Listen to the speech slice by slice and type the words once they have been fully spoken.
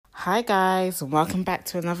Hi guys, welcome back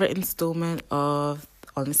to another installment of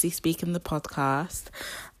Honestly Speaking, the podcast.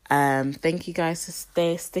 Thank you guys for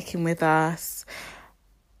sticking with us,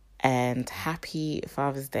 and happy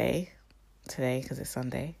Father's Day today because it's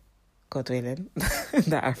Sunday, God willing,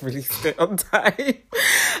 that I've released it on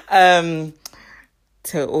time.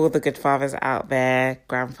 To all the good fathers out there,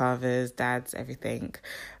 grandfathers, dads, everything.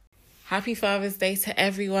 Happy Father's Day to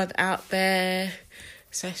everyone out there,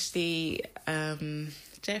 especially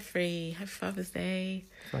Jeffrey. Happy Father's Day.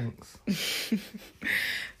 Thanks.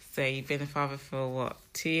 So you've been a father for what,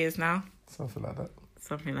 2 years now? Something like that.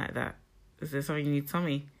 Something like that. Is there something you need to tell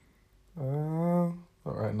me? Not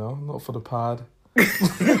right now. Not for the pod.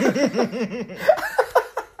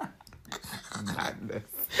 Madness.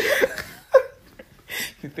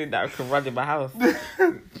 You think that I could run in my house?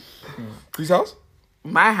 Whose house?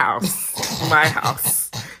 My house. My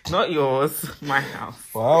house. Not yours. My house.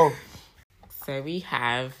 Wow. So we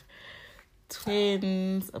have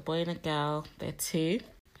twins, a boy and a girl. They're 2.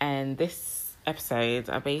 And this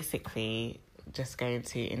episode, I'm basically just going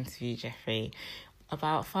to interview Jeffrey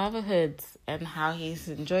about fatherhood and how he's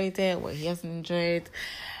enjoyed it, what he hasn't enjoyed,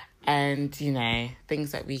 and, you know,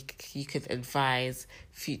 things that you could advise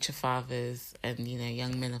future fathers and, you know,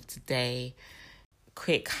 young men of today.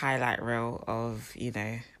 Quick highlight reel of, you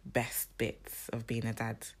know, best bits of being a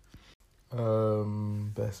dad.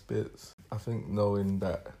 Best bits. I think knowing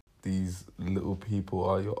that these little people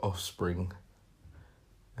are your offspring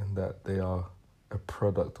and that they are a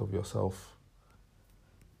product of yourself,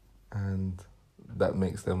 and that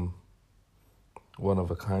makes them one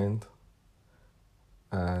of a kind,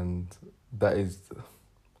 and that is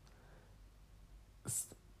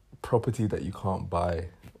property that you can't buy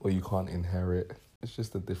or you can't inherit. It's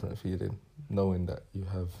just a different feeling knowing that you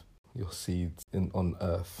have your seeds on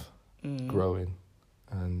earth growing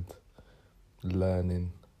and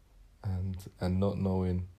learning and not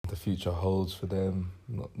knowing the future holds for them,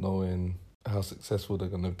 not knowing how successful they're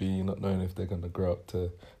going to be, not knowing if they're going to grow up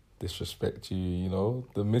to disrespect you, you know.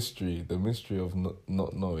 The mystery of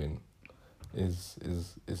not knowing is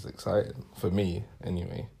exciting for me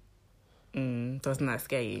anyway. Doesn't that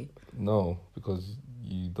scare you? No, because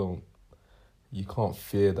you can't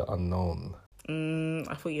fear the unknown.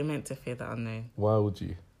 I thought you meant to fear the unknown. Why would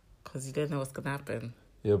you? Because you don't know what's going to happen.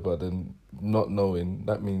 Yeah, but then not knowing,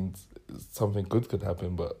 that means something good could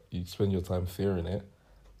happen, but you spend your time fearing it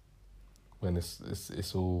when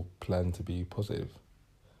it's all planned to be positive.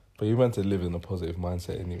 But you're meant to live in a positive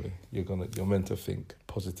mindset anyway. You're meant to think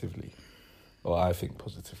positively. Or I think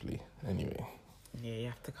positively anyway. Yeah, you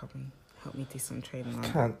have to come and help me do some training on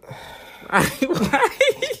Can't. Why?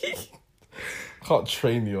 Can't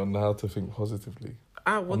train you on how to think positively.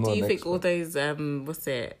 What do you think all those what's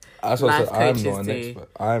it? That's what I life said. I'm coaches not an do?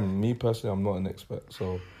 expert. Me personally, I'm not an expert,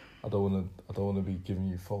 so I don't wanna be giving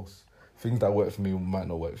you false things that work for me might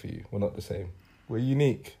not work for you. We're not the same. We're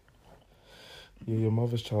unique. You're your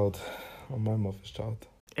mother's child. I'm my mother's child.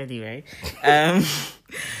 Anyway,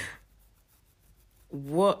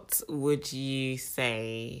 what would you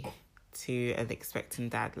say to an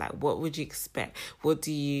expectant dad? Like, what would you expect? What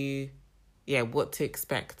to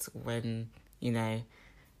expect when, you know,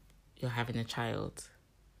 you're having a child?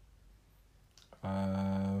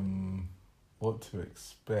 What to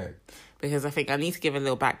expect? Because I think I need to give a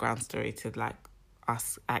little background story to, like,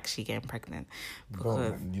 us actually getting pregnant.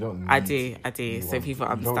 Because you don't need I do. So people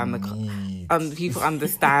understand people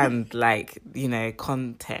understand, like, you know,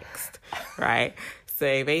 context, right?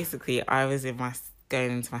 So basically, I was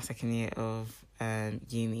going into my second year of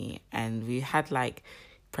uni, and we had, like,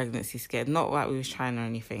 pregnancy scare. Not like we was trying or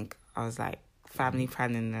anything. I was like family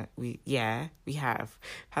planning that we have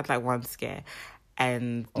had like one scare,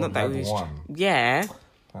 and not that we was one. Yeah.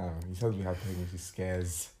 You said we had pregnancy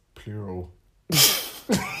scares plural. I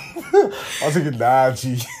was thinking, nah,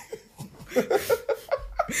 G.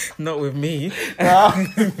 Not with me.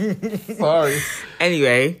 Sorry.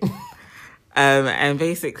 Anyway, and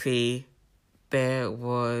basically there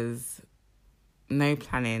was no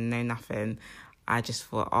planning, no nothing. I just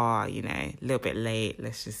thought, you know, a little bit late.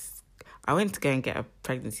 I went to go and get a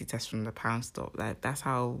pregnancy test from the pound store. Like, that's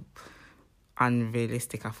how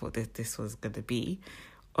unrealistic I thought this was going to be.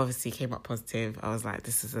 Obviously, came up positive. I was like,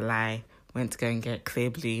 this is a lie. Went to go and get Clear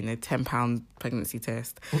Blue, you know, £10 pregnancy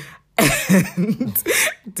test. And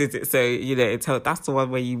did it. So, you know, that's the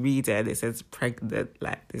one where you read it and it says pregnant.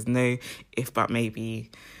 Like, there's no if, but,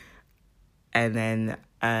 maybe. And then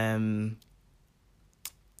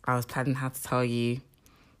I was planning how to tell you.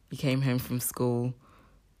 You came home from school.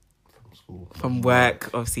 From work.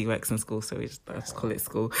 Obviously, he works in school, so I just call it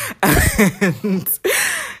school. And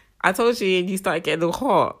I told you, and you started getting all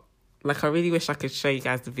hot. Like, I really wish I could show you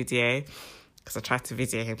guys the video, because I tried to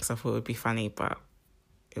video him because I thought it would be funny, but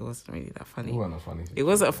it wasn't really that funny. It wasn't funny. It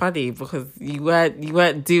wasn't funny because you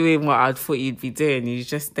weren't doing what I thought you'd be doing. You were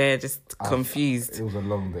just there, just confused. It was a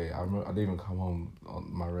long day. I remember I didn't even come home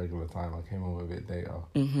on my regular time. I came home a bit later.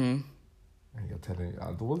 Mm-hmm. And you're telling me,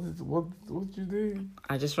 what did you do?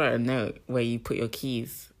 I just wrote a note where you put your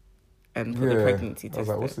keys and put the pregnancy test. I was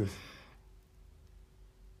like, what's this?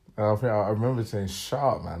 And I remember saying, shut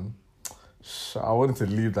up, man. I wanted to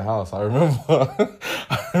leave the house. I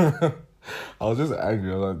remember. I was just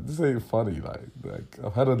angry. I was like, this ain't funny. Like I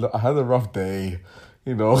had a rough day,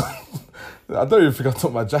 you know. I don't even think I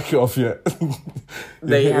took my jacket off yet.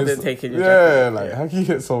 No, you hadn't taken your jacket off. Like, how can you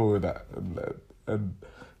hit someone with that? And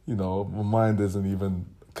you know, my mind isn't even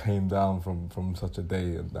came down from such a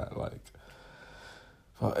day and that, like.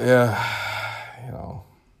 But yeah, you know.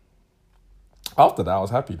 After that, I was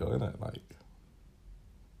happy though, innit? Like, it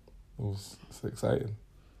was exciting.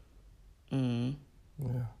 Mm.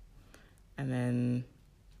 Yeah. And then,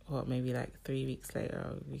 maybe like 3 weeks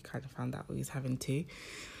later, we kind of found out we was having two.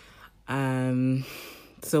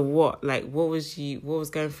 So what was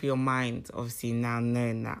going through your mind, obviously now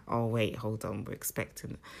knowing that, oh wait, hold on, we're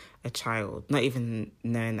expecting a child. Not even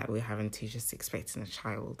knowing that we're having two, just expecting a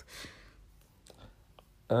child.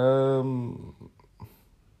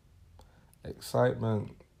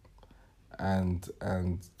 Excitement and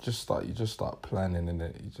you just start planning in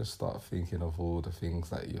it. You just start thinking of all the things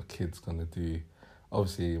that your kid's gonna do.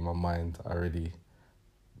 Obviously in my mind I already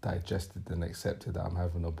digested and accepted that I'm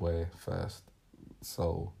having a boy first.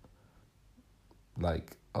 So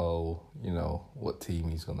like, oh, you know, what team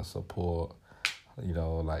he's gonna support, you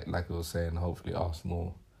know, like I was saying, hopefully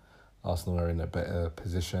Arsenal are in a better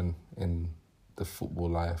position in the football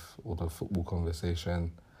life or the football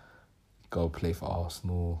conversation. Go play for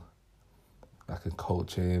Arsenal. I can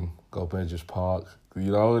coach him. Go Burgess Park.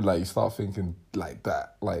 You know, like you start thinking like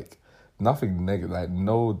that. Like nothing negative. Like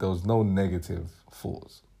there was no negative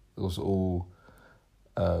thoughts. It was all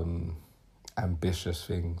ambitious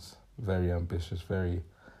things. Very ambitious. Very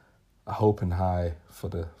hoping high for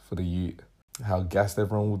the youth. How gassed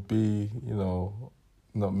everyone would be. You know,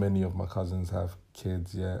 not many of my cousins have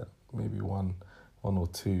kids yet. Maybe one or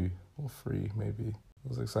two or three maybe. It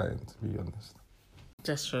was exciting, to be honest.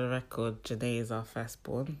 Just for the record, Janae is our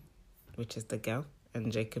firstborn, which is the girl,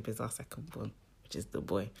 and Jacob is our secondborn, which is the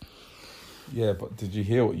boy. Yeah, but did you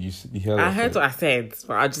hear what you heard? I heard what I said,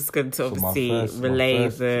 but I'm just going to relay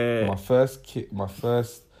my first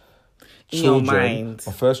children. Your mind.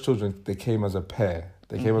 My first children, they came as a pair.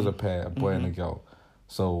 They came as a pair, a boy and a girl.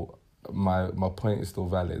 So my point is still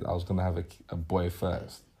valid. I was gonna have a boy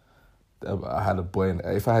first. I had a boy, and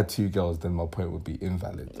if I had two girls, then my point would be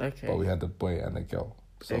invalid. Okay. But we had a boy and a girl.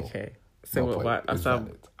 So okay. So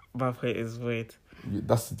my point is void.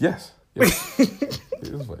 Yes. It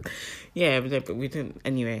is void. Yeah, but we didn't.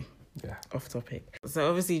 Anyway. Yeah. Off topic. So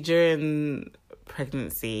obviously during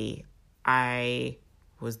pregnancy, I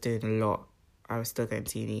was doing a lot. I was still going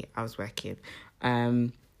to uni. I was working.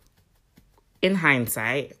 In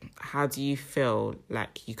hindsight, how do you feel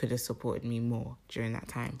like you could have supported me more during that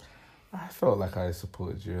time? I felt like I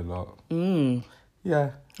supported you a lot.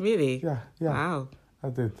 Yeah. Really? Yeah. Wow. I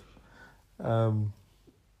did. Well,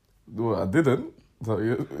 I didn't. Is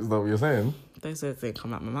that what you're saying? Those words didn't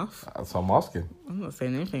come out my mouth. That's what I'm asking. I'm not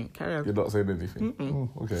saying anything. Carry on. You're not saying anything?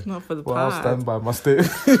 Okay. It's not for the Well, pod. I'll stand by my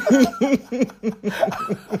statement.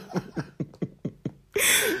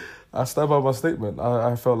 I stand by my statement.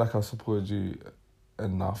 I felt like I supported you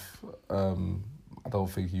enough. I don't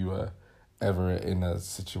think you were ever in a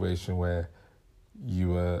situation where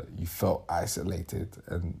you felt isolated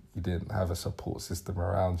and you didn't have a support system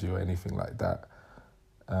around you or anything like that,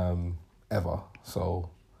 ever. So,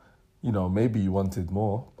 you know, maybe you wanted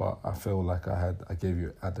more, but I feel like I gave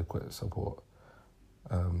you adequate support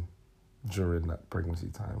during that pregnancy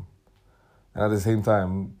time. And at the same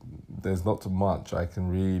time, there's not too much I can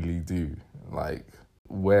really do. Like,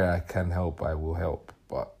 where I can help, I will help.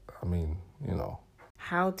 But, I mean, you know.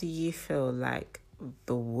 How do you feel like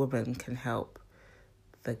the woman can help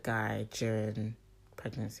the guy during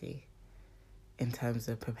pregnancy in terms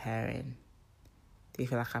of preparing? Do you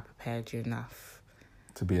feel like I prepared you enough?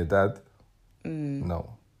 To be a dad?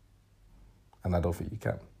 No. And I don't think you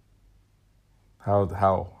can. How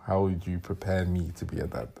would you prepare me to be a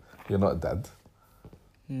dad? You're not a dad.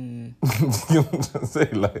 You know what I'm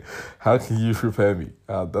saying? Like, how can you prepare me?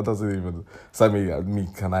 That doesn't even... So me,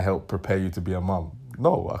 can I help prepare you to be a mum?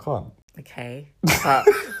 No, I can't. Okay. But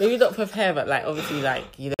maybe not prepare, but like obviously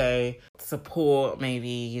like, you know, support maybe,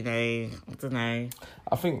 you know, I don't know.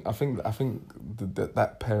 I think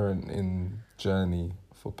that parenting journey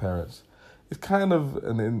for parents is kind of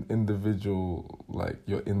an individual, like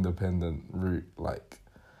your independent route. Like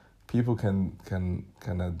people can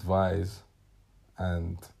advise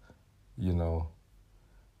and, you know,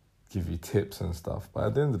 give you tips and stuff, but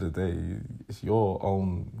at the end of the day, it's your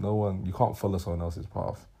own. No one, you can't follow someone else's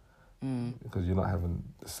path because you're not having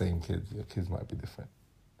the same kids. Your kids might be different.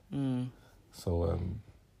 So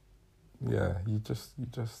yeah, you just.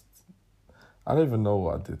 I don't even know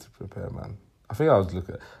what I did to prepare, man. I think I was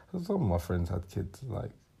looking. Some of my friends had kids,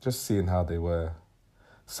 like just seeing how they were.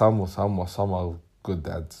 Some are good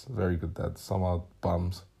dads, very good dads. Some are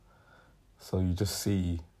bums. So you just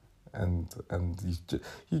see, and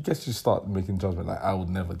you start making judgment like I would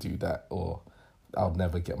never do that, or I would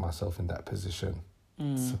never get myself in that position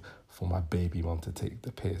for my baby mom to take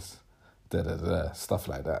the piss, stuff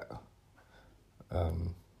like that.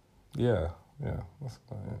 Yeah, that's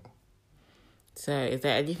about it. So is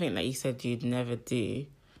there anything that you said you'd never do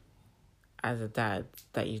as a dad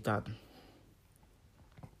that you've done?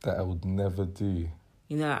 That I would never do.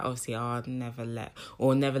 You know, like obviously, I'd never let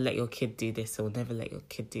your kid do this, or never let your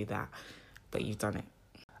kid do that, but you've done it.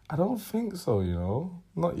 I don't think so, you know.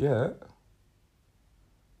 Not yet.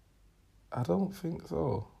 I don't think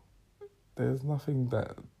so. There's nothing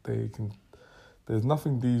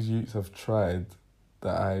these youths have tried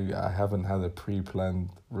that I haven't had a pre-planned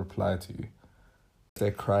reply to.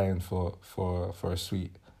 They're crying for a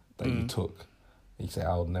sweet that you took. And you say,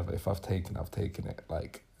 I'll never, if I've taken it.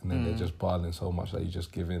 Like, and then they're just barling so much that you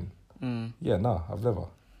just give in. Yeah, no, I've never.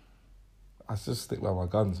 I just stick by my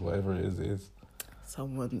guns, whatever it is.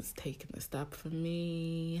 Someone's taken a stab from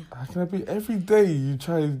me. How can I be every day you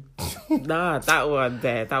try? Nah, that one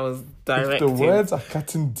there, that was directed. If the words are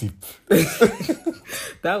cutting deep.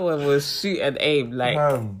 That one was shoot and aim, like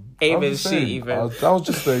aim and shoot even. That was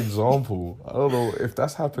just an example. I don't know if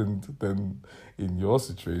that's happened then in your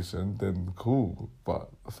situation, then cool. But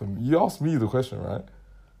for me, you asked me the question, right?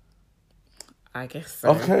 I guess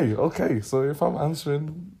so. Okay. So if I'm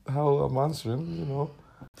answering how I'm answering, you know.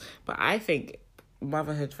 But I think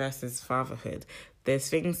motherhood versus fatherhood, there's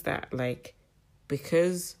things that, like,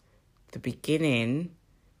 because the beginning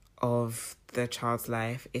of the child's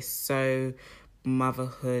life is so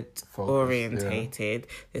motherhood orientated,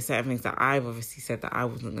 there's certain things that I've obviously said that I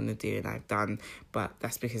wasn't going to do and I've done, but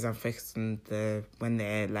that's because I'm focused on when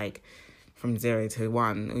they're like from 0 to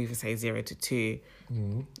 1, or even say 0 to 2.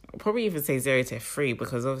 Probably even say 0 to 3,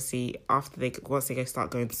 because obviously once they start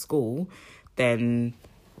going to school, then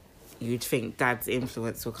you'd think dad's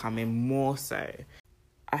influence will come in more so.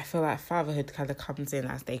 I feel like fatherhood kind of comes in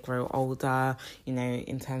as they grow older, you know,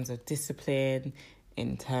 in terms of discipline,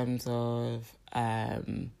 in terms of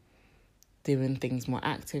doing things more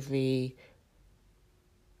actively.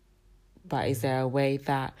 But is there a way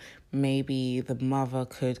that maybe the mother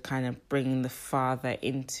could kind of bring the father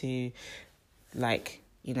into, like,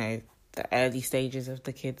 you know, the early stages of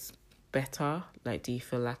the kids better? Like, do you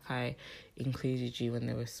feel like I included you when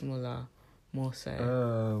they were smaller more so?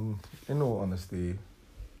 In all honesty,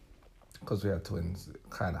 because we had twins, it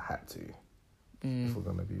kind of had to, if we're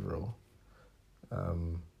going to be real.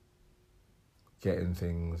 Getting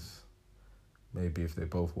things, maybe if they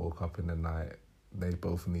both woke up in the night, they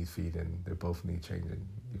both need feeding, they both need changing.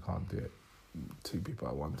 You can't do it 2 people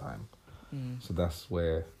at one time. So that's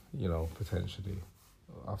where, you know, potentially,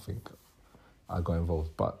 I think I got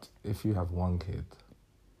involved. But if you have one kid,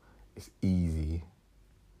 it's easy.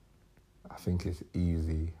 I think it's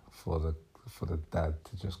easy for the dad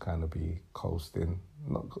to just kind of be coasting,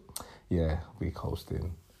 be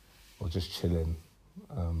coasting, or just chilling.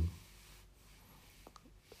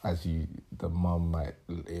 The mum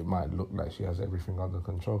it might look like she has everything under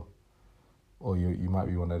control, or you might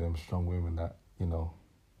be one of them strong women that, you know,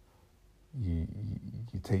 you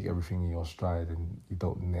take everything in your stride and you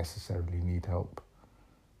don't necessarily need help.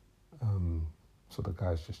 So the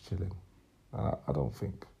guy's just chilling. I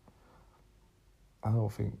think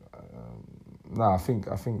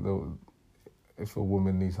though, if a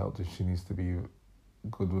woman needs help, then she needs to be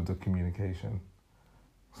good with the communication.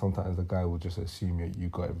 Sometimes the guy will just assume you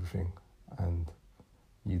got everything and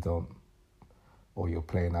you don't, or you're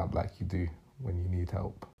playing out like you do when you need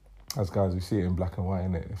help. As guys, we see it in black and white,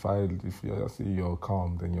 innit? If I see you're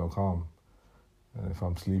calm, then you're calm. And if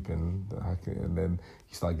I'm sleeping, and then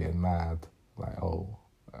you start getting mad, like, oh,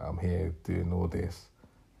 I'm here doing all this,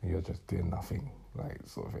 and you're just doing nothing, like,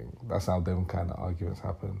 sort of thing. That's how them kind of arguments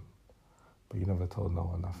happen. But you never told no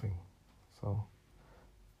one nothing. So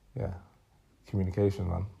yeah, communication,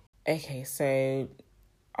 man. Okay, so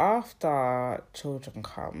after children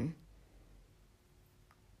come,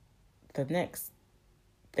 the next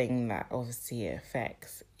thing that obviously it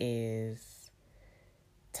affects is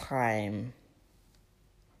time.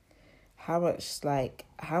 How much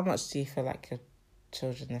do you feel like your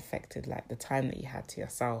children affected, like, the time that you had to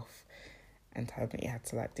yourself and time that you had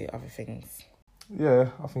to, like, do other things?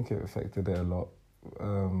 Yeah, I think it affected it a lot.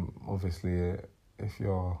 Obviously, if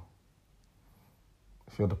you're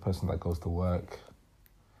the person that goes to work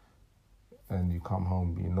and you come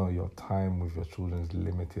home, you know your time with your children is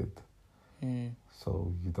limited.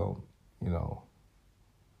 So you don't,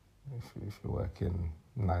 if you're working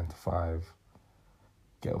 9 to 5,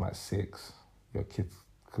 get them at 6, your kids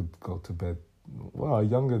could go to bed. Well,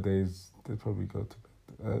 younger days, they probably go to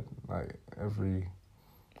bed like every...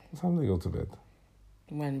 What time do they go to bed?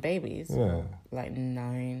 When babies? Yeah. Like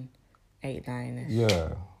 9, 8, 9-ish.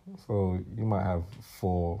 Yeah. So you might have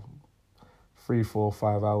 3, 4,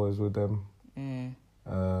 5 hours with them.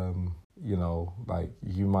 Like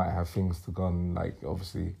you might have things to go on, like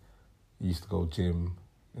obviously you used to go gym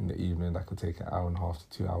in the evening, that could take an hour and a half to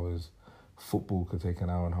 2 hours. Football could take an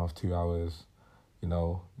hour and a half, 2 hours.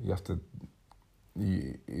 You have to,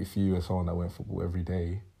 if you were someone that went football every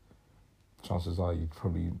day, chances are you'd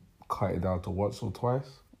probably cut it down to once or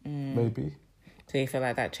twice, maybe. Do you feel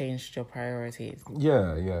like that changed your priorities?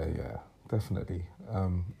 Yeah, definitely.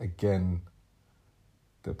 Again,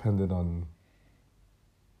 depending on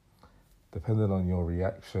your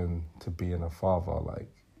reaction to being a father, like,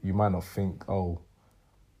 you might not think, oh,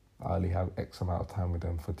 I only have X amount of time with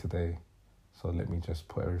them for today, so let me just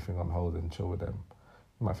put everything on hold and chill with them.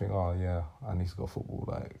 You might think, oh yeah, I need to go football.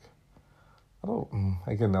 Like, I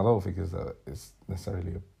don't think it's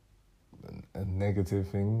necessarily a negative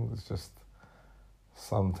thing. It's just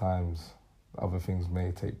sometimes other things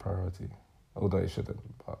may take priority, although it shouldn't,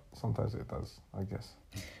 but sometimes it does, I guess.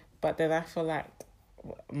 But then I feel like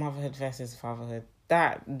motherhood versus fatherhood,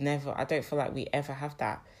 I don't feel like we ever have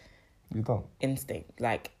that. You don't? Instinct,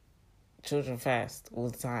 like, children first all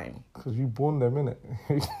the time. Because you born them, innit?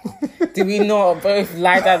 Do we not both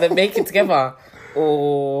lie down and make it together?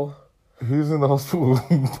 Or... Who's in the hospital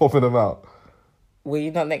popping them out? Were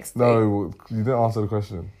you not next to No, you didn't answer the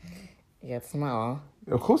question. Yeah, it doesn't matter.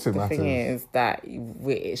 Of course it matters. The thing is that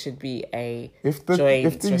it should be a if the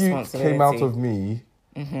youth came out of me,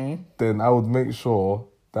 then I would make sure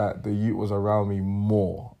that the youth was around me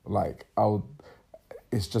more. Like, I would...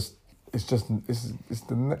 It's the nature.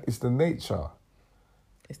 It's the nature.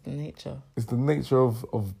 It's the nature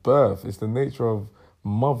of birth. It's the nature of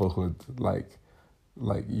motherhood. Like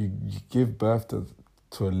you give birth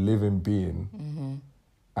to a living being,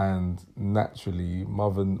 and naturally,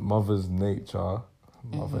 mother's nature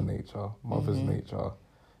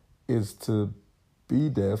is to be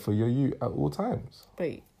there for your you at all times.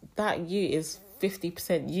 But that you is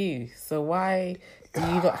 50% you. So why do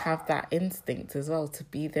you not have that instinct as well to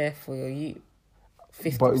be there for your you?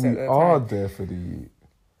 50% But we of the are time? there for the you.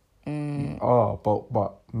 We are,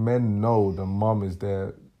 but men know the mum is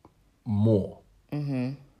there more.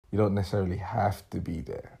 You don't necessarily have to be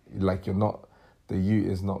there. Like, you're not... The you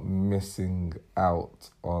is not missing out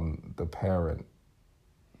on the parent.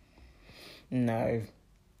 No.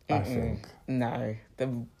 I think. No.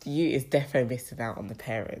 The you is definitely missing out on the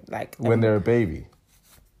parent. Like, when they're a baby.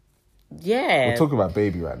 Yeah. We're talking about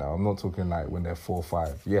baby right now. I'm not talking like when they're 4 or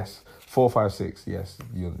 5. Yes, 4, 5, 6. Yes,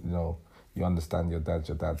 you understand your dad's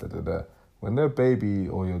your dad. When they're a baby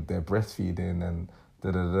or they're breastfeeding and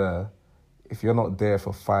if you're not there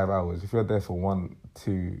for 5 hours, if you're there for 1,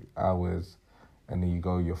 2 hours, and then you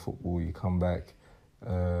go your football, you come back,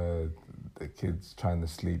 the kid's trying to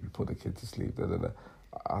sleep, you put the kid to sleep.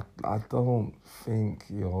 I don't think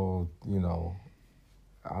you're.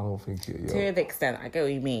 I don't think you're. To an extent, I get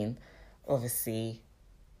what you mean. Obviously,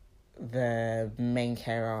 the main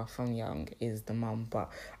carer from young is the mum,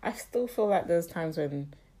 but I still feel like there's times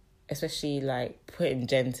when, especially like putting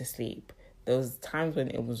Jen to sleep, there was times when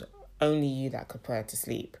it was only you that could put her to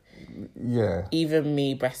sleep. Yeah. Even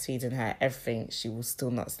me breastfeeding her, everything, she will still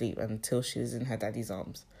not sleep until she was in her daddy's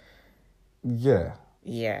arms. Yeah.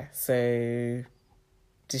 Yeah. So,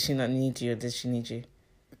 did she not need you, or did she need you?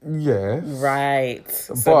 Yes. Right.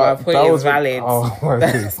 So but my point is valid.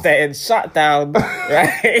 That's then shut down.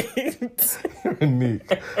 Right. You're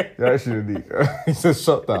unique. You're actually unique. He says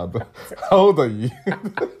shut down. How old are you?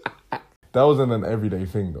 That wasn't an everyday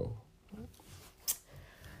thing, though.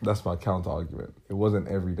 That's my counter argument. It wasn't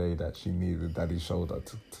every day that she needed daddy's shoulder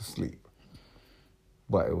to sleep.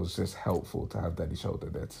 But it was just helpful to have daddy's shoulder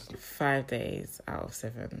there to sleep. 5 days out of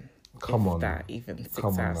 7. Come if on. that, even 6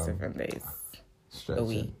 Come on, out of man. 7 days Stretching. a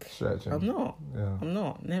week. Stretching. I'm not. Yeah. I'm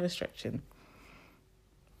not. Never stretching.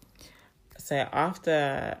 So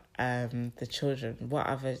after the children, what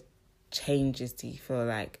other changes do you feel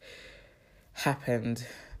like happened?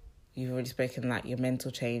 You've already spoken, like, your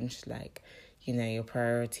mental change, like, you know, your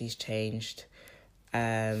priorities changed.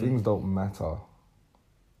 Things don't matter.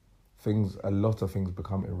 A lot of things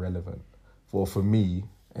become irrelevant. Well, for me,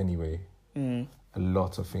 anyway, a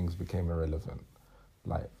lot of things became irrelevant.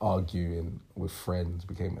 Like arguing with friends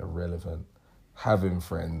became irrelevant. Having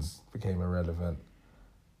friends became irrelevant.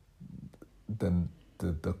 Then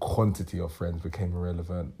the quantity of friends became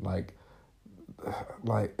irrelevant. Like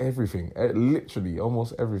everything, literally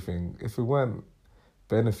almost everything. If we weren't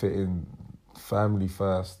benefiting family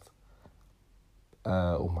first,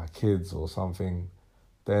 or my kids or something,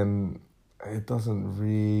 then it doesn't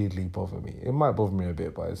really bother me. It might bother me a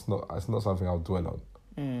bit, but it's not something I'll dwell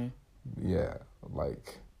on. Yeah,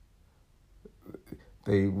 like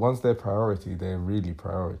once they're priority, they're really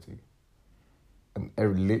priority, and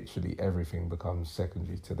literally everything becomes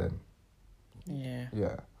secondary to them.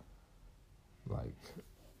 Yeah, like,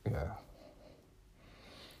 yeah.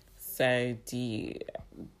 So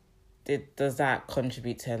does that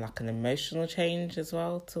contribute to like an emotional change as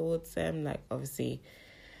well towards them? Like, obviously,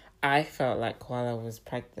 I felt like while I was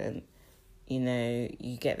pregnant, you know,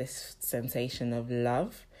 you get this sensation of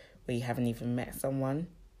love where you haven't even met someone.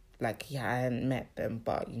 Like, yeah, I hadn't met them,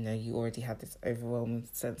 but, you know, you already had this overwhelming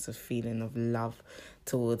sense of feeling of love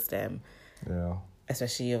towards them. Yeah.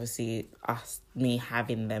 Especially, obviously, me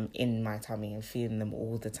having them in my tummy and feeling them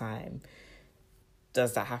all the time.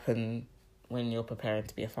 Does that happen when you're preparing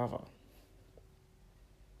to be a father?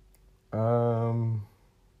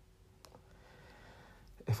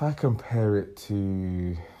 If I compare it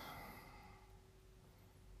to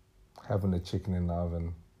having a chicken in the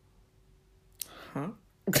oven. Huh?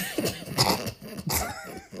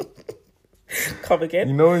 Come again?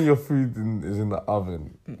 You know when your food is in the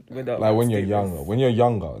oven? Like when you're younger. When you're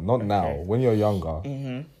younger, not now. When you're younger,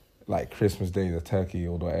 like Christmas Day, the turkey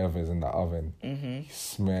or whatever is in the oven. You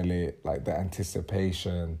smell it, like the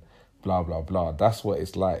anticipation, blah, blah, blah. That's what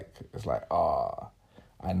it's like. It's like, I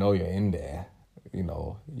know you're in there. You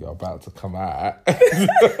know, you're about to come out.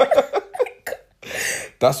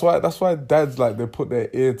 That's why dads, like, they put their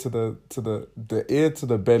ear to the ear to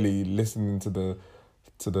the belly, listening to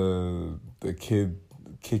the kid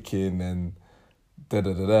kicking and da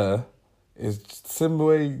da da da. It's the same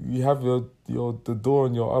way you have the door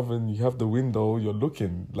in your oven, you have the window, you're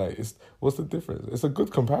looking. Like, what's the difference? It's a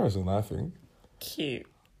good comparison, I think. Cute.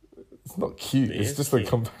 It's not cute. It's just cute. A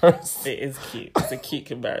comparison. It is cute. It's a cute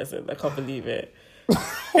comparison. I can't believe it.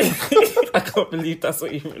 I can't believe that's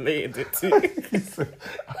what you related it to.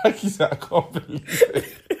 I can't believe it.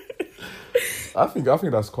 I think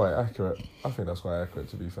that's quite accurate.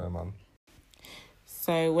 To be fair, man.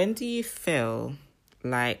 So when do you feel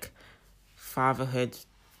like fatherhood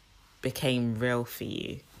became real for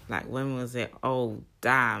you? Like, when was it, oh,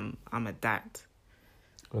 damn, I'm a dad?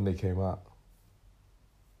 When they came out.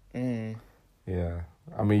 Yeah.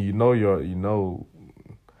 I mean,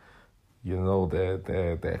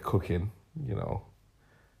 they're cooking, you know.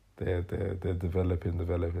 They're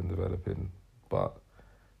developing. But,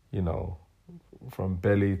 you know, from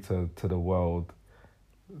belly to the world,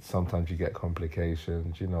 sometimes you get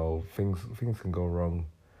complications, you know, things can go wrong.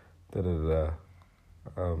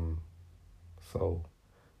 So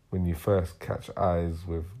when you first catch eyes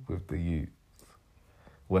with the youth,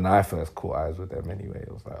 when I first caught eyes with them anyway,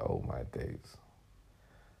 it was like, oh my days.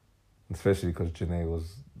 Especially because Janae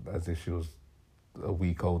was as if she was a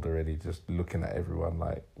week old already, just looking at everyone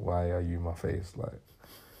like, why are you in my face? Like,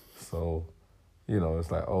 so, you know, it's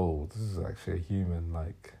like, oh, this is actually a human,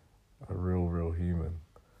 like a real human.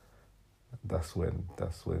 That's when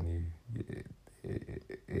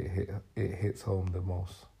it hits home the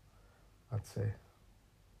most, I'd say.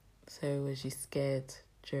 So was you scared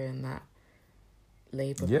during that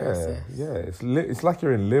labour process? Yeah. It's like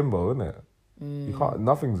you're in limbo, isn't it? You can't.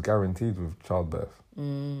 Nothing's guaranteed with childbirth.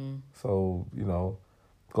 So, you know,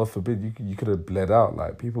 God forbid, you could have bled out.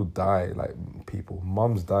 Like, people die. Like,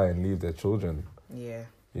 mums die and leave their children. Yeah.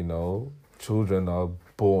 You know, children are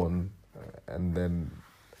born and then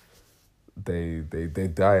they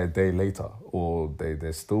die a day later, or they're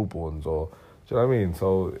stillborns, or do you know what I mean?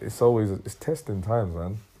 So it's testing times,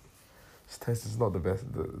 man. It's not the best.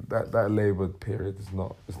 That labour period is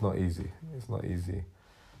not. It's not easy. It's not easy,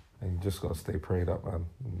 and you just gotta stay prayed up, man,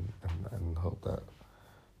 and hope that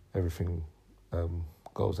everything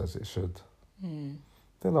goes as it should.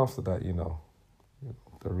 Then after that, you know,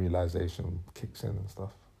 the realization kicks in and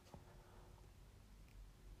stuff.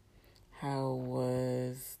 How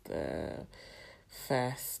was the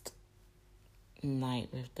first night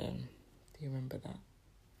with them? Do you remember that?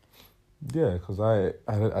 Yeah, because I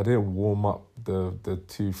didn't warm up the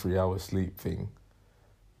 2-3 hour sleep thing.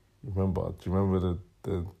 Do you remember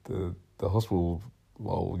the hospital?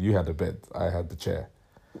 Well, you had a bed, I had the chair.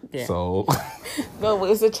 Yeah. So No, it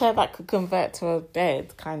was a chair that could convert to a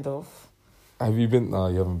bed, kind of. have you been? No,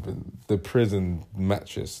 you haven't been. The prison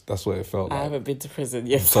mattress. That's what it felt like. I haven't been to prison.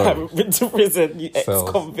 Yes, Sorry. I haven't been to prison. You Cells.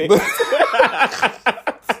 ex-convict.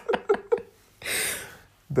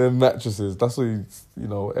 The mattresses. That's what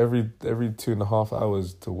every 2.5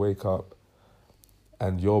 hours to wake up,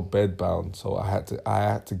 and you're bed bound. So I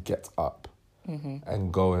had to get up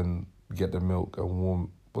and go and get the milk and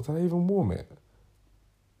warm. Was I even warm it?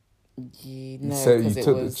 Yeah, You no, said you because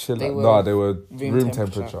took the chiller. No, they were room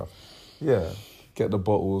temperature. Yeah, get the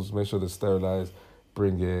bottles. Make sure they're sterilized.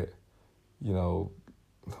 Bring it.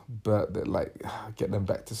 But like get them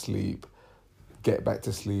back to sleep. Get back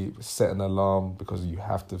to sleep. Set an alarm because you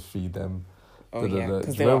have to feed them. Oh yeah,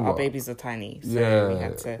 because our babies are tiny, so we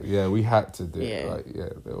had to. Yeah, we had to do Yeah.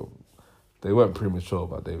 it. Like they weren't premature,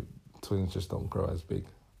 but twins just don't grow as big.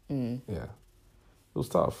 Mm. Yeah, it was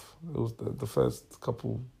tough. It was the first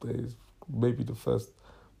couple days, maybe the first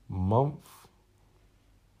month.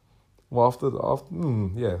 Well, after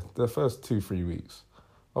the first 2-3 weeks.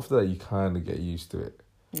 After that, you kind of get used to it.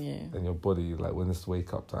 Yeah. And your body, like when it's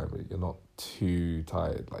wake up time, you're not too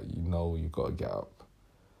tired. Like you've got to get up,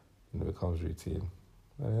 and it becomes routine.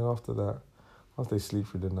 And then after that, after they sleep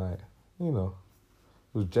through the night, it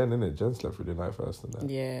was Jen, innit? Jen slept through the night first, and then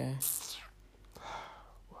Yeah.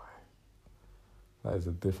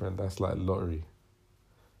 That's like lottery.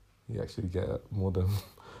 You actually get more than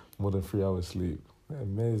 3 hours sleep.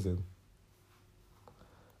 Amazing.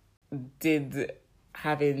 Did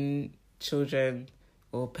having children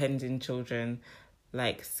or pending children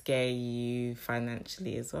scare you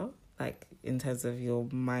financially as well? Like in terms of your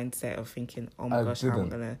mindset of thinking, oh my gosh, how am I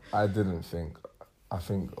gonna? I didn't think. I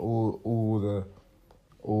think all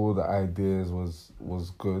the ideas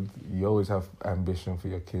was good. You always have ambition for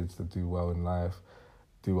your kids to do well in life,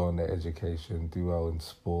 do well in their education, do well in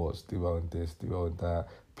sports, do well in this, do well in that,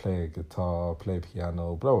 play a guitar, play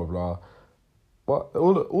piano, blah blah blah. But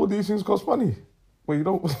all these things cost money. Well, you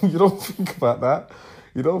don't think about that.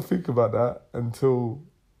 You don't think about that until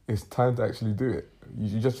it's time to actually do it.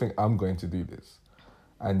 You just think, I'm going to do this.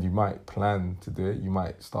 And you might plan to do it. You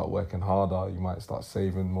might start working harder. You might start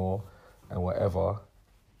saving more and whatever.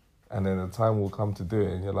 And then the time will come to do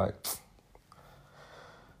it. And you're like,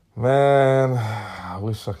 man, I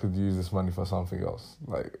wish I could use this money for something else.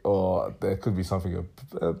 Or there could be something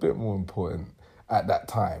a bit more important at that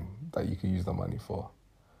time that you could use the money for.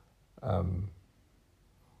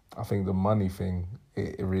 I think the money thing,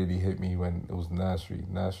 it really hit me when it was nursery.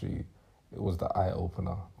 Nursery, it was the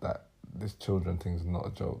eye-opener that this children thing is not a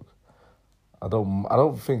joke. I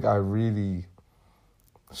don't think I really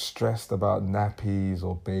stressed about nappies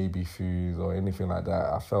or baby food or anything like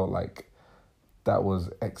that. I felt like that was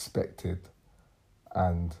expected.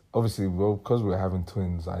 And obviously, because we were having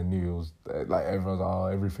twins, I knew it was like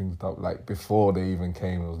everyone's everything's double. Like before they even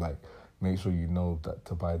came, it was like, make sure you know that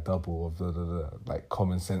to buy double of the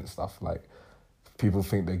common sense stuff. Like people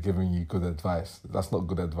think they're giving you good advice. That's not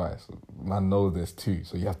good advice. Man, know there's 2,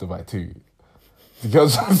 so you have to buy 2. You get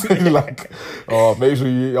what I'm saying? Make sure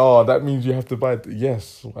you. That means you have to buy.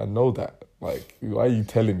 Yes, I know that. Like, why are you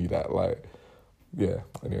telling me that? Like, yeah.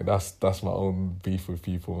 Anyway, that's my own beef with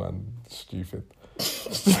people, man. Stupid.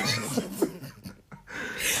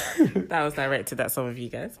 That was directed at some of you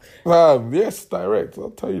guys. Yes, direct.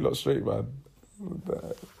 I'll tell you lot straight, man.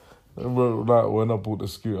 When I bought the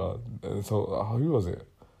scooter, and so who was it?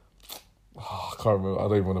 I can't remember. I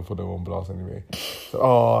don't even want to put them on blast anyway.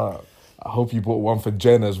 I hope you bought one for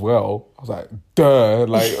Jen as well. I was like, duh.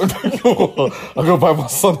 I'm going to buy my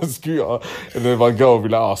son a scooter. And then my girl will be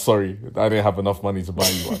like, sorry, I didn't have enough money to buy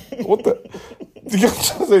you one. What the?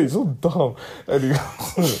 It's so dumb. Anyway,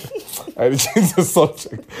 and change the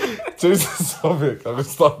subject. I'm going to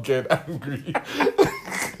start getting angry.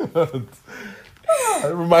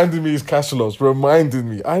 It reminded me it's cash loss. Reminded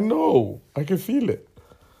me. I know. I can feel it.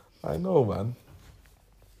 I know, man.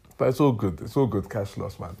 But it's all good. It's all good, cash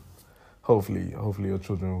loss, man. Hopefully your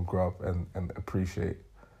children will grow up and appreciate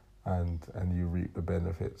and you reap the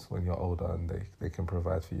benefits when you're older and they can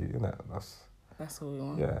provide for you. You know, that's what we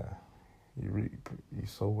want. Yeah. You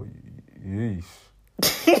sow what you yeesh.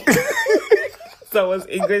 Someone's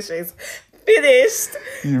English is finished.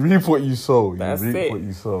 You reap what you sow. That's you reap it. what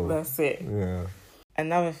you sow. That's it. Yeah.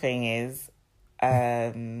 Another thing is,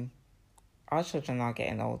 I our children are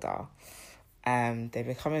getting older. They're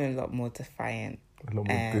becoming a lot more defiant. A lot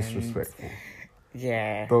more disrespectful.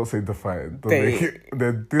 Yeah. Don't say defiant. They're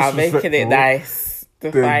disrespectful. I'm making it nice.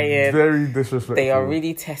 Defiant. They're very disrespectful. They are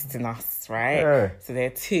really testing us, right? Yeah. So there are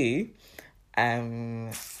two.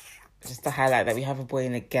 Just to highlight that we have a boy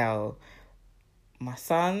and a girl. My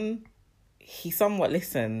son, he somewhat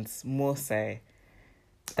listens more so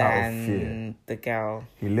than the girl.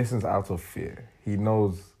 He listens out of fear. He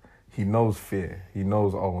knows fear. He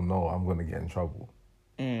knows, oh no, I'm going to get in trouble.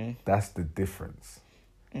 That's the difference.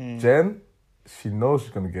 Jen, she knows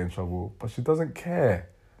she's going to get in trouble, but she doesn't care.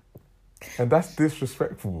 And that's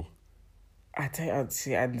disrespectful. I don't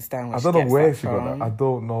actually understand where I don't know where she from. got that. I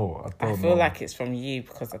don't know. I feel like it's from you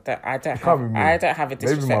because I don't have a Maybe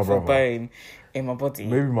disrespectful bone in my body.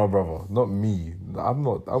 Maybe my brother, not me. I'm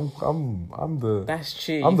not. I'm the. That's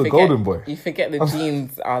true. I'm the golden boy. You forget the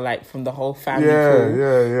genes are like from the whole family.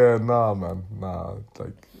 Yeah. Nah, man. Nah.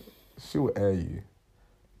 Like, she'll air you.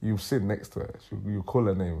 You sit next to her. You call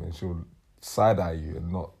her name and she'll side eye you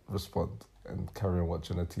and not respond and carry on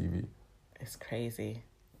watching her TV. It's crazy.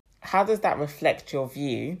 How does that reflect your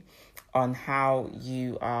view on how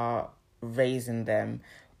you are raising them,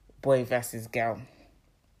 boy versus girl?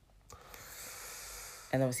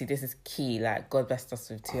 And obviously this is key, like God blessed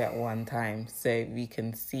us with two at one time, so we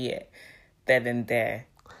can see it then and there.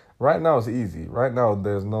 Right now it's easy. Right now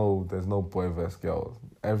there's no boy versus girl.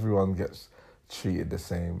 Everyone gets treated the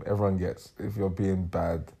same. Everyone gets, if you're being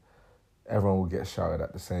bad, everyone will get shouted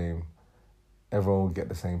at the same. Everyone will get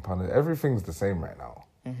the same punishment. Everything's the same right now.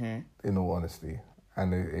 In all honesty,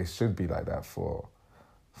 and it should be like that for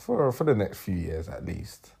the next few years at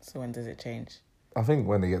least. So when does it change? I think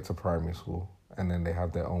when they get to primary school and then they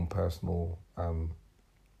have their own personal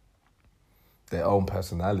their own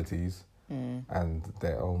personalities and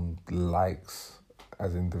their own likes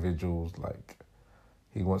as individuals. Like,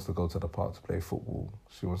 he wants to go to the park to play football,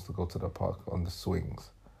 she wants to go to the park on the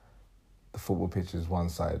swings. The football pitch is one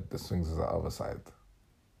side, the swings is the other side.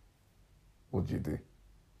 What do you do?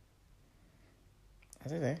 I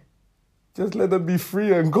don't know. Just let them be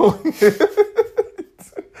free and go.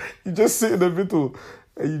 You just sit in the middle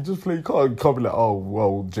and you just play. You can't be like, oh,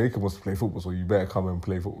 well, Jacob wants to play football, so you better come and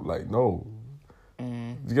play football. Like, no. Do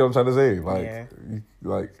you get what I'm trying to say?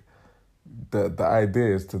 Like, the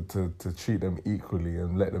idea is to treat them equally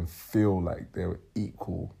and let them feel like they're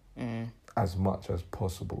equal as much as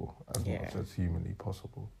possible, as much as humanly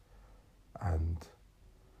possible. And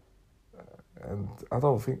I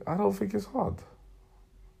don't think it's hard.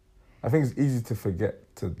 I think it's easy to forget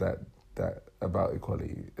that about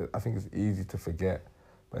equality. I think it's easy to forget,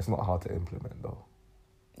 but it's not hard to implement though.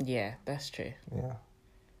 Yeah, that's true. Yeah.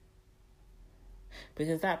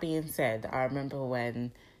 Because that being said, I remember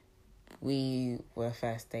when we were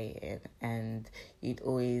first dating and you'd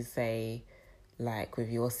always say, like with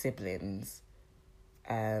your siblings,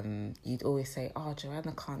 you'd always say, oh,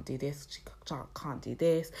 Joanna can't do this, she can't do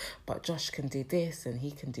this, but Josh can do this and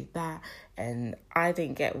he can do that. And I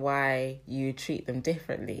didn't get why you treat them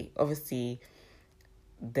differently. Obviously,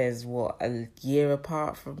 there's a year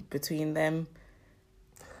apart between them.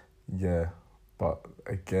 Yeah, but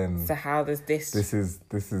again. So how does this? This is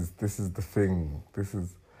the thing. This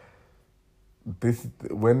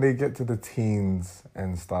when they get to the teens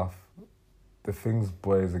and stuff, the things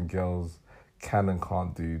boys and girls can and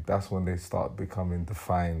can't do, that's when they start becoming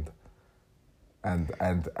defined, and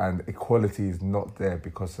equality is not there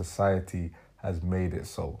because society has made it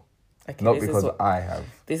so. Okay, not because I have.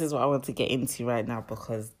 This is what I want to get into right now,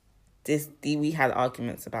 because we had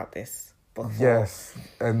arguments about this before. Yes,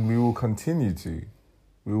 and we will continue to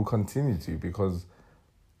because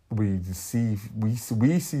we see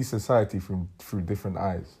society through different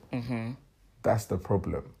eyes. That's the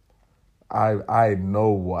problem. I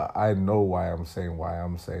know why I'm saying what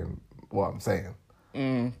I'm saying.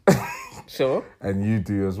 Sure. And you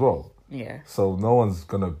do as well. Yeah. So no one's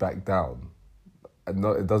gonna back down.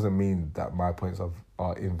 No, it doesn't mean that my points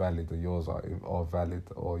are invalid or yours are valid,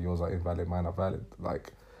 or yours are invalid, mine are valid.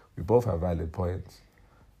 Like, we both have valid points,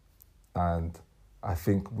 and I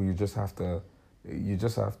think you just have to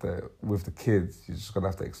with the kids, you're just gonna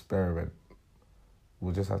have to experiment.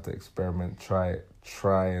 We'll just have to experiment, trial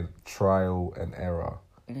and error.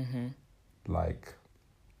 Like,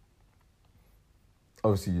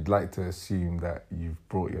 obviously you'd like to assume that you've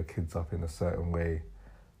brought your kids up in a certain way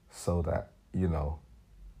so that, you know,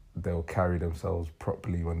 they'll carry themselves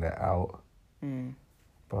properly when they're out.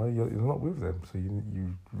 But you're not with them, so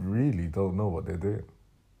you really don't know what they're doing.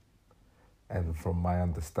 And from my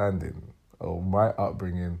understanding, or my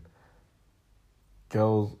upbringing,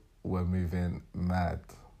 girls were moving mad.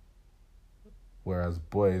 Whereas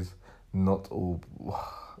boys, not all,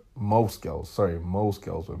 most girls were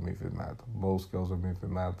moving mad. Most girls were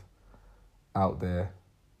moving mad out there,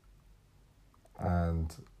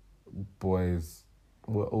 and boys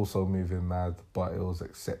were also moving mad, but it was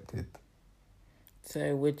accepted.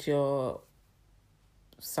 So would your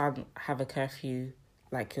son have a curfew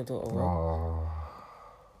like your daughter will?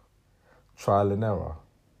 Trial and error.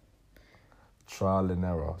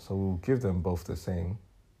 So we'll give them both the same.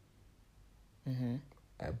 Mm-hmm.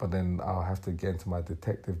 But then I'll have to get into my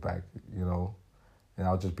detective bag, you know, and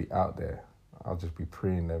I'll just be out there. I'll just be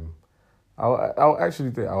preying them. I'll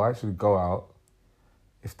actually go out.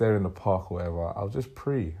 If they're in the park or whatever, I'll just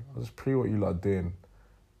pre what you lot are doing.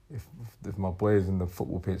 If my boy is in the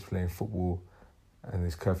football pitch playing football and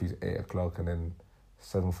his curfew's 8 o'clock and then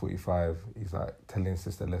 7:45, he's like telling his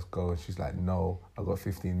sister, let's go. And she's like, no, I've got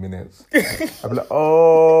 15 minutes. I'll be like,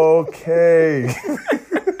 okay.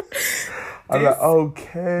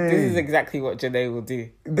 Okay. This is exactly what Janae will do.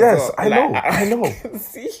 Yes, So, I know. can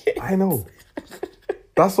see it. I know.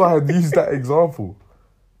 That's why I used that example.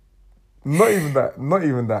 Not even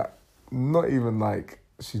like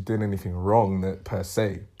she's doing anything wrong per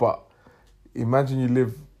se. But imagine you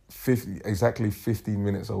live exactly 15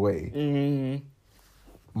 minutes away. Mm-hmm.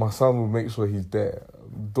 My son will make sure he's there.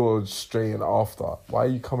 Door straight in after. Why are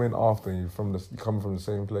you coming after? You coming from the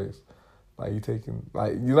same place? Like, you taking,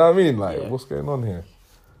 like, you know what I mean? Like, What's going on here?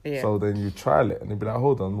 Yeah. So then you trial it and you'd be like,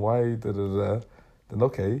 hold on, why da-da-da? Then,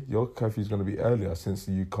 okay, your curfew's going to be earlier since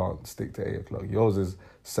you can't stick to 8 o'clock. Yours is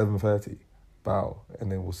 7:30, bow,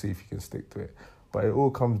 and then we'll see if you can stick to it. But it all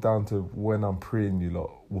comes down to when I'm preying you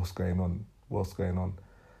lot, what's going on.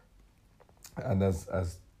 And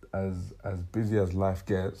as busy as life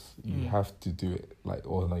gets, you have to do it. Like,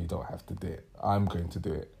 oh no, you don't have to do it. I'm going to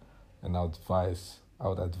do it. And I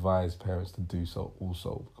would advise parents to do so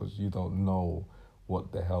also, because you don't know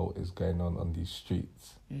what the hell is going on these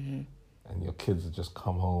streets. Mm-hmm. And your kids have just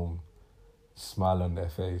come home, smile on their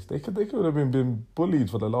face. They could have been bullied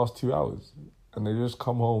for the last 2 hours, and they just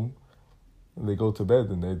come home and they go to bed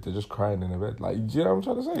and they're just crying in their bed. Like, do you know what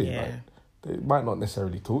I'm trying to say? Yeah. Like, they might not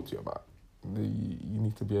necessarily talk to you about it. You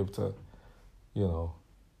need to be able to, you know,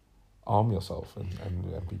 arm yourself and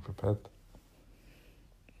be prepared.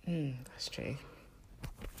 That's true.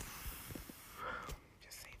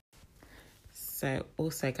 So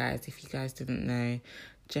also, guys, if you guys didn't know,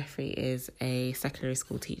 Jeffrey is a secondary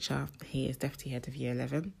school teacher. He is deputy head of year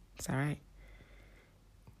 11. Is that right?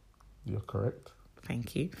 You're correct.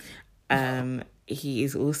 Thank you. He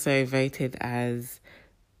is also voted as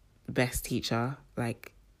best teacher,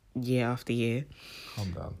 like, year after year.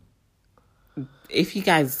 Calm down. If you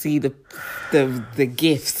guys see the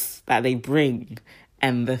gifts that they bring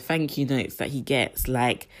and the thank you notes that he gets,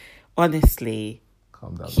 like, honestly,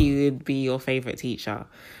 Calm down. he would be your favourite teacher.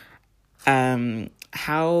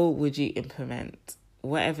 How would you implement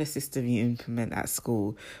whatever system you implement at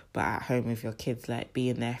school, but at home with your kids, like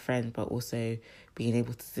being their friend, but also being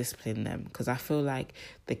able to discipline them? Because I feel like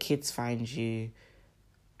the kids find you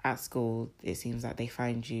at school, it seems like they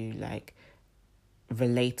find you like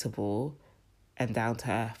relatable and down to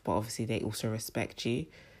earth, but obviously they also respect you.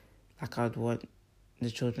 Like, I'd want the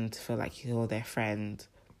children to feel like you're their friend,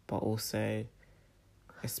 but also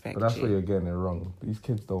respect you. But that's where you're getting it wrong. These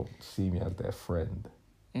kids don't see me as their friend.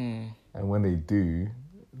 And when they do,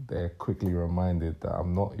 they're quickly reminded that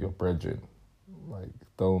I'm not your brethren. Like,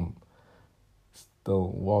 don't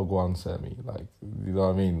wagwan say me. Like, you know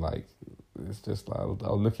what I mean? Like, it's just like,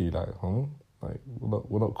 I'll look at you like, huh? Like,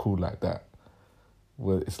 we're not cool like that.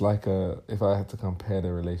 Well, it's like if I had to compare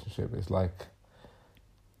the relationship, it's like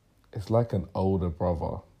an older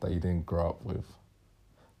brother that you didn't grow up with.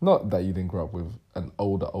 Not that you didn't grow up with an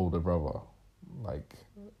older brother. Like,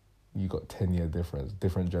 you got 10-year difference,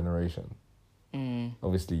 different generation.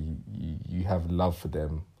 Obviously, you have love for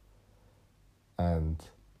them, and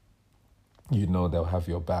you know they'll have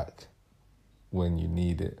your back when you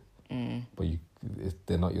need it. But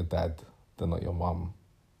they're not your dad, they're not your mum.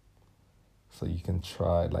 So you can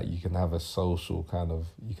try, like, you can have a social kind of,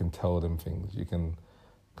 you can tell them things, you can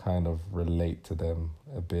kind of relate to them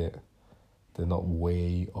a bit. They're not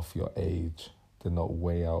way off your age. They're not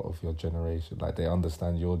way out of your generation. Like, they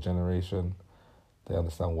understand your generation. They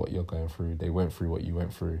understand what you're going through. They went through what you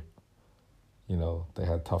went through. You know, they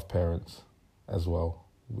had tough parents as well.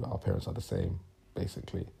 Our parents are the same,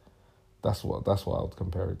 basically. That's what I would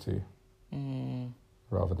compare it to.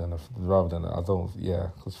 Rather than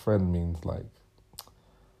because friend means like,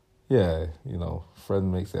 yeah, you know,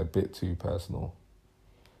 friend makes it a bit too personal.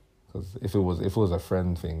 Because if it was a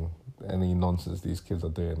friend thing, any nonsense these kids are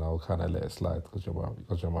doing, I'll kind of let it slide because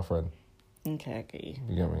you're my friend. Okay, I get you.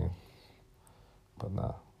 You get me? But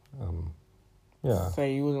nah. Yeah. So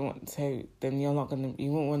you wouldn't want. So then you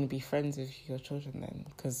wouldn't want to be friends with your children then,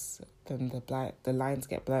 because then the lines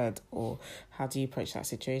get blurred. Or how do you approach that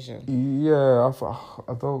situation? Yeah,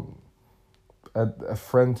 I don't. A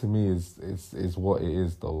friend to me is what it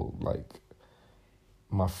is though. Like,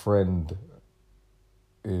 my friend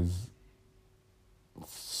is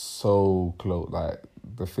so close. Like,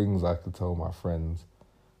 the things I could tell my friends,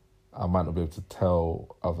 I might not be able to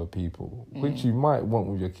tell other people, which you might want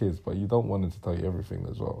with your kids, but you don't want them to tell you everything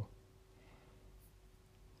as well.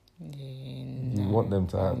 You want them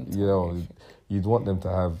to have, you'd want them to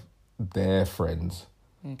have their friends.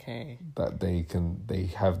 Okay. That they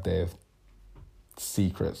have their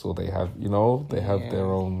secrets, or they have, they have their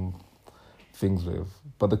own things with.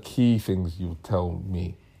 But the key things you tell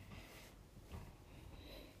me.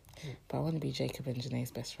 But I want to be Jacob and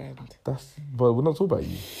Janae's best friend. But we're not talking about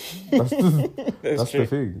you. That's the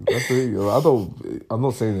thing. That's the thing. I'm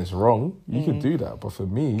not saying it's wrong. You could do that, but for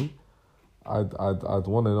me, I'd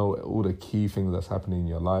want to know all the key things that's happening in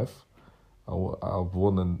your life. I'd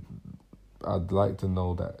like to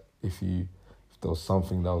know that if there was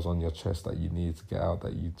something that was on your chest that you needed to get out,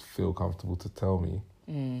 that you'd feel comfortable to tell me.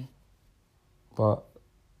 But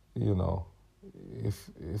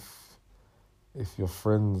if your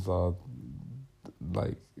friends are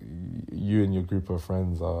like, you and your group of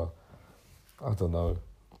friends are, I don't know,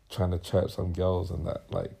 trying to chirp some girls and that,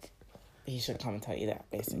 like, he should come and tell you that,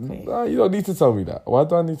 basically. Nah, you don't need to tell me that. Why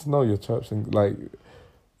do I need to know your chirping? Like,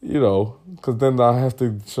 because then I have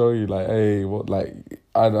to show you, like, hey, what, like,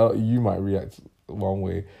 I know you might react one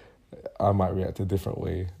way, I might react a different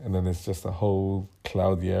way, and then it's just a whole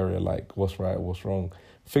cloudy area, like, what's right, what's wrong.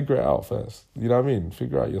 Figure it out first. You know what I mean?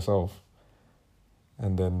 Figure out yourself.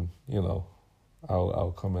 And then,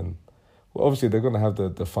 I'll come in. Well, obviously, they're going to have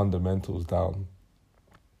the fundamentals down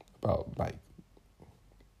about, like,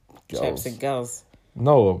 girls. Chirps and girls.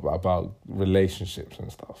 No, about relationships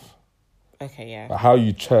and stuff. Okay, yeah. But how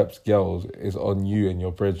you chirped girls is on you and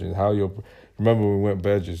your brethren. Remember when we went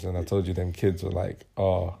Burgess and I told you them kids were like,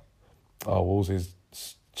 what was his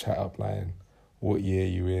chat up line? What year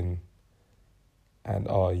you in? And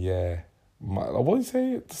yeah. What do you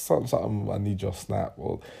say? Something, I need your snap.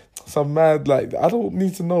 Or some mad, like, I don't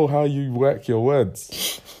need to know how you work your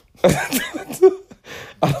words. I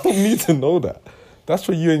don't need to know that. That's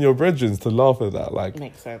for you and your brethren to laugh at that. Like,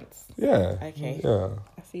 makes sense. Yeah. Okay. Yeah.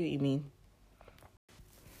 I see what you mean.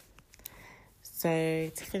 So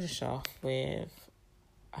to finish off with,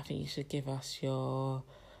 I think you should give us your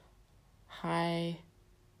highs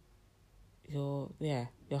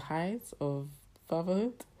of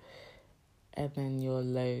fatherhood, and then your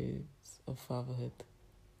lows of fatherhood.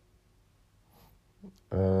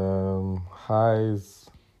 Highs.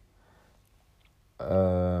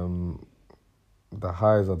 The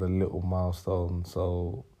highs are the little milestones.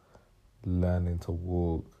 So, learning to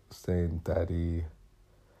walk, saying daddy,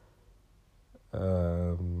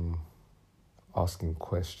 asking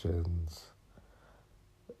questions,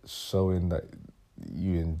 showing that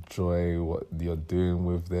you enjoy what you're doing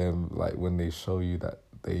with them. Like, when they show you that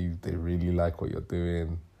they really like what you're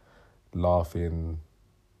doing, laughing.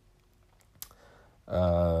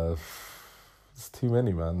 It's too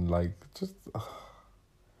many, man. Like,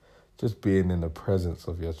 just being in the presence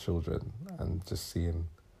of your children and just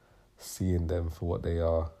seeing them for what they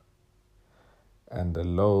are. And the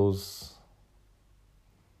lows,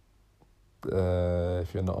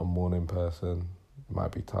 if you're not a morning person, it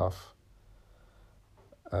might be tough.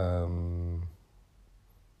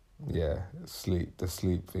 Sleep. The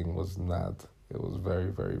sleep thing was mad. It was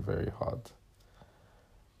very, very, very hard.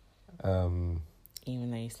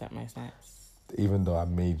 Even though you slept most nights. Even though I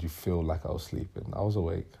made you feel like I was sleeping, I was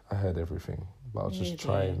awake. I heard everything, but I was just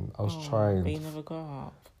trying. I was trying. But you never got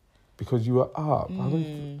up. Because you were up.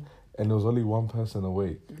 And there was only one person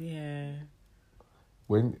awake. Yeah.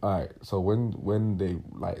 When they,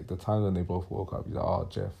 like, the time when they both woke up, you're like,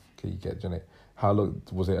 Jeff, can you get Janet? How long,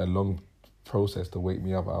 was it a long process to wake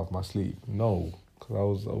me up out of my sleep? No, because I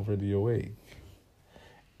was already awake.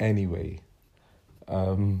 Anyway,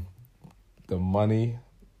 the money,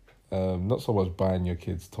 not so much buying your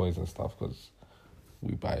kids toys and stuff, because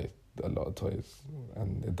we buy a lot of toys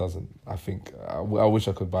and it doesn't, I think, I wish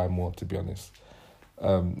I could buy more, to be honest.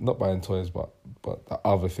 Not buying toys, but the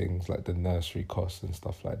other things like the nursery costs and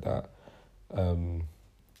stuff like that.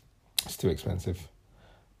 It's too expensive,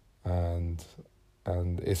 and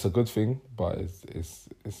it's a good thing, but it's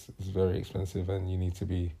very expensive, and you need to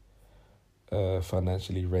be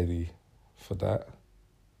financially ready for that.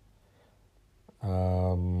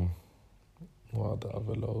 What are the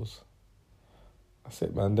other lows? That's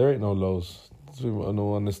it, man. There ain't no lows. In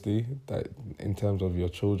all honesty, that in terms of your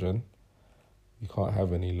children, you can't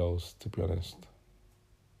have any lows, to be honest.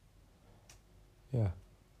 Yeah.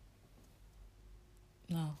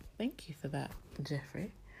 No, thank you for that,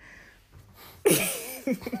 Jeffrey.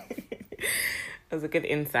 It was a good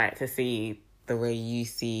insight to see the way you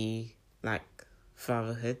see, like,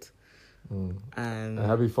 fatherhood. And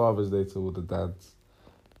happy Father's Day to all the dads,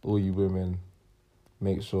 all you women.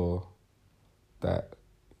 Make sure that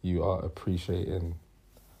you are appreciating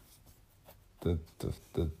the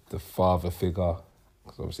father figure,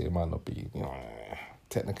 because obviously it might not be,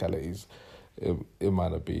 technicalities. It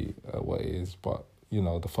might not be what it is, but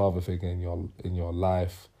the father figure in your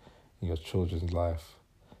life, in your children's life.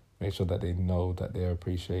 Make sure that they know that they're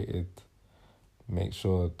appreciated. Make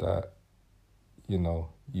sure that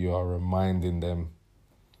you are reminding them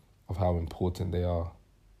of how important they are,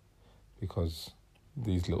 because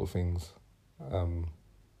these little things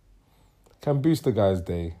can boost the guy's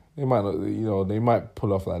day. They might not, they might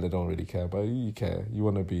pull off like they don't really care, but you care. You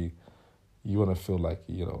want to feel like,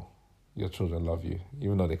 your children love you,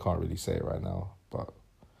 even though they can't really say it right now. But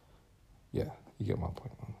yeah, you get my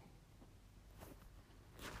point.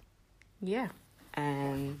 Yeah.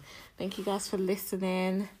 Thank you guys for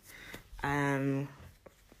listening.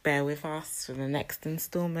 Bear with us for the next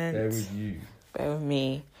installment. Bear with you. Bear with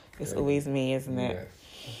me. It's always me, isn't it? Yeah.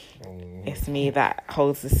 It's me that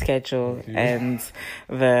holds the schedule and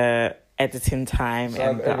the editing time. So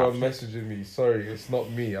everyone messaging me, sorry, it's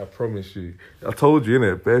not me, I promise you. I told you,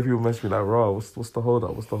 innit? Bare people message me like, "Raw, what's the hold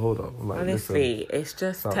up? What's the hold up?" I'm like, honestly, it's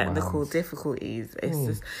just technical difficulties. It's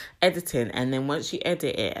just editing, and then once you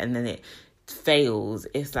edit it and then it fails,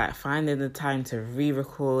 it's like finding the time to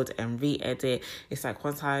re-record and re-edit. It's like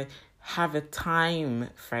once I have a time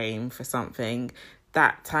frame for something,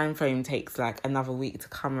 that time frame takes like another week to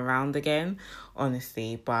come around again,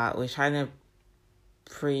 honestly. But we're trying to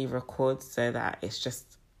pre-record so that it's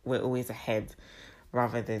just we're always ahead,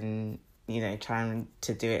 rather than trying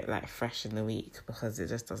to do it like fresh in the week, because it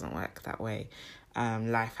just doesn't work that way.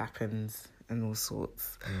 Life happens and all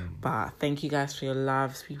sorts. But thank you guys for your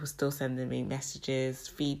loves. People still sending me messages.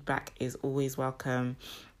 Feedback is always welcome,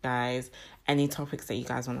 guys. Any topics that you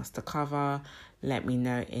guys want us to cover, let me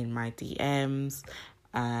know in my DMs.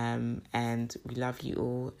 And we love you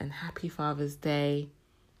all, and happy Father's Day.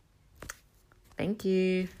 Thank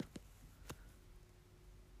you.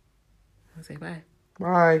 I'll say bye.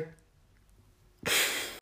 Bye.